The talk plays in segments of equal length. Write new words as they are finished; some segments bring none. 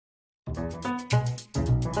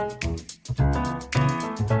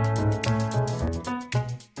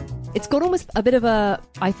It's got almost a bit of a,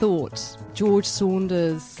 I thought, George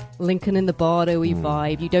Saunders, Lincoln in the Bardo-y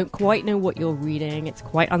vibe. You don't quite know what you're reading. It's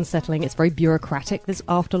quite unsettling. It's very bureaucratic, this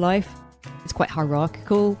afterlife. It's quite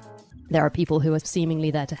hierarchical. There are people who are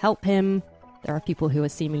seemingly there to help him. There are people who are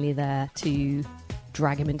seemingly there to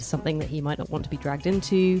drag him into something that he might not want to be dragged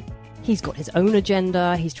into. He's got his own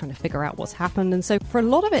agenda. He's trying to figure out what's happened. And so for a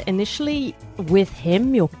lot of it, initially with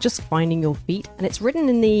him, you're just finding your feet. And it's written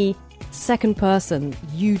in the second person.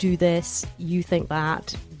 You do this, you think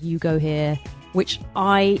that, you go here, which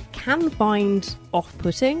I can find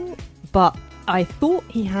off-putting, but I thought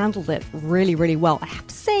he handled it really, really well. I have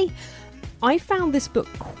to say, I found this book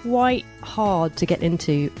quite hard to get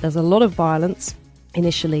into. There's a lot of violence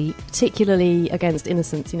initially, particularly against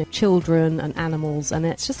innocents, children and animals, and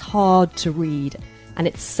it's just hard to read. And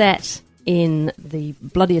it's set in the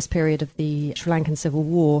bloodiest period of the Sri Lankan Civil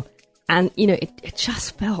War. And, it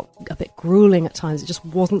just felt a bit grueling at times. It just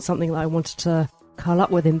wasn't something that I wanted to curl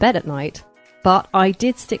up with in bed at night. But I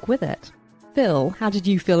did stick with it. Phil, how did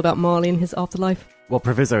you feel about Maali and his afterlife? Well,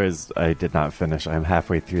 Proviso I did not finish. I'm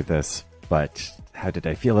halfway through this. But how did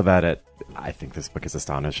I feel about it? I think this book is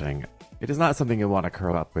astonishing. It is not something you want to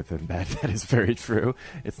curl up with in bed. That is very true.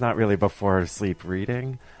 It's not really before sleep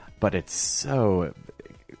reading. But it's so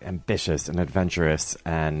ambitious and adventurous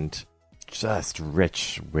and just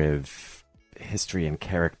rich with history and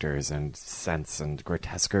characters and sense and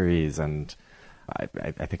grotesqueries, and I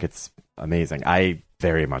think it's amazing. I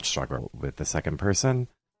very much struggle with the second person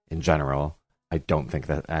in general. I don't think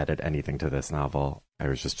that added anything to this novel. I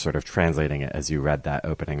was just sort of translating it as you read that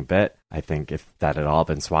opening bit. I think if that had all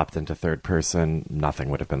been swapped into third person, nothing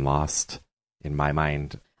would have been lost in my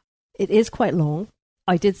mind. It is quite long.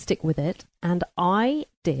 I did stick with it, and I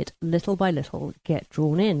did, little by little, get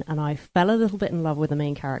drawn in, and I fell a little bit in love with the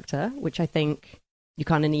main character, which I think you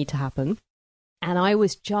kind of need to happen, and I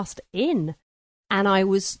was just in, and I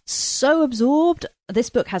was so absorbed. This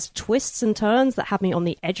book has twists and turns that have me on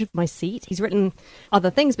the edge of my seat. He's written other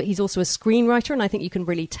things, but he's also a screenwriter, and I think you can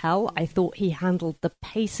really tell. I thought he handled the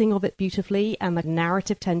pacing of it beautifully, and the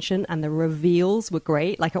narrative tension and the reveals were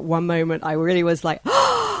great. Like at one moment, I really was like,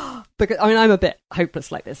 because I'm a bit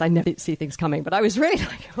hopeless like this. I never see things coming, but I was really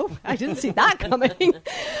like, oh, I didn't see that coming.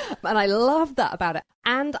 And I loved that about it.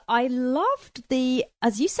 And I loved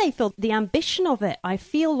as you say, Phil, the ambition of it. I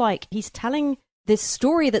feel like he's telling this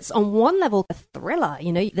story that's on one level a thriller.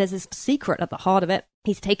 There's this secret at the heart of it.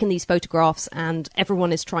 He's taken these photographs and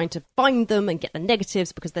everyone is trying to find them and get the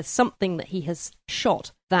negatives because there's something that he has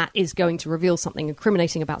shot that is going to reveal something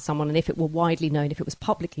incriminating about someone. And if it were widely known, if it was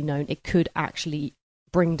publicly known, it could actually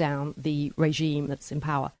bring down the regime that's in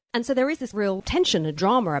power. And so there is this real tension and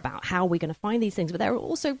drama about how we're going to find these things. But there are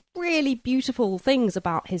also really beautiful things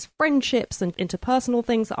about his friendships and interpersonal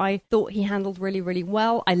things that I thought he handled really, really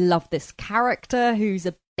well. I love this character who's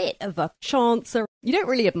a bit of a chancer. You don't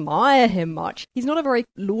really admire him much. He's not a very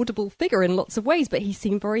laudable figure in lots of ways, but he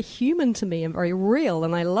seemed very human to me and very real.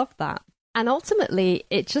 And I love that. And ultimately,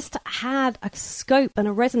 it just had a scope and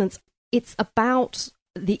a resonance. It's about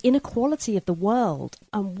the inequality of the world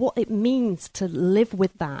and what it means to live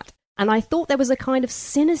with that. And I thought there was a kind of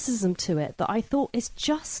cynicism to it that I thought is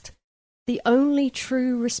just the only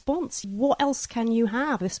true response. What else can you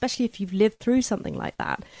have, especially if you've lived through something like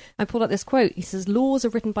that? I pulled out this quote. He says, laws are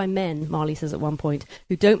written by men, Maali says at one point,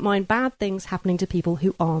 who don't mind bad things happening to people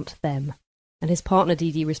who aren't them. And his partner,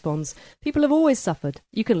 Dee Dee, responds, people have always suffered.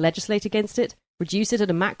 You can legislate against it, reduce it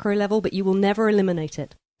at a macro level, but you will never eliminate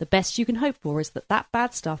it. The best you can hope for is that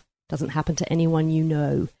bad stuff doesn't happen to anyone you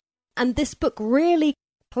know. And this book really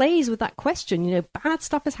plays with that question. Bad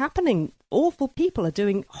stuff is happening. Awful people are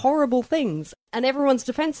doing horrible things. And everyone's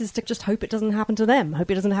defense is to just hope it doesn't happen to them, hope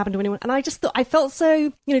it doesn't happen to anyone. And I just thought, I felt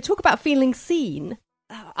so, talk about feeling seen.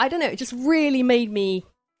 I don't know, it just really made me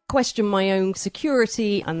question my own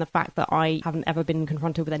security and the fact that I haven't ever been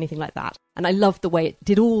confronted with anything like that. And I loved the way it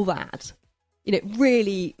did all that. It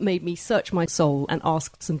really made me search my soul and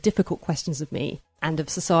ask some difficult questions of me and of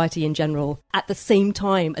society in general, at the same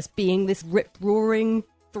time as being this rip-roaring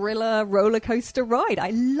thriller roller coaster ride.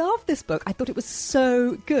 I love this book. I thought it was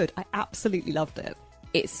so good. I absolutely loved it.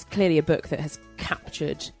 It's clearly a book that has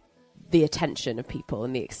captured the attention of people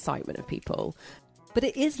and the excitement of people. But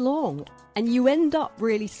it is long, and you end up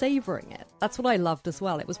really savouring it. That's what I loved as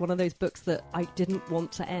well. It was one of those books that I didn't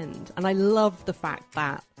want to end. And I love the fact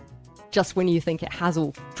that just when you think it has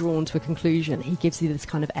all drawn to a conclusion, he gives you this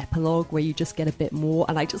kind of epilogue where you just get a bit more.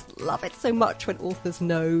 And I just love it so much when authors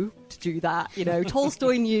know to do that.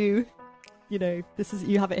 Tolstoy knew,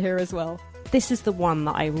 you have it here as well. this is the one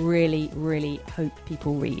that I really, really hope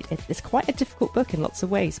people read. It's quite a difficult book in lots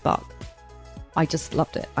of ways, but I just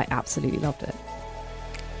loved it. I absolutely loved it.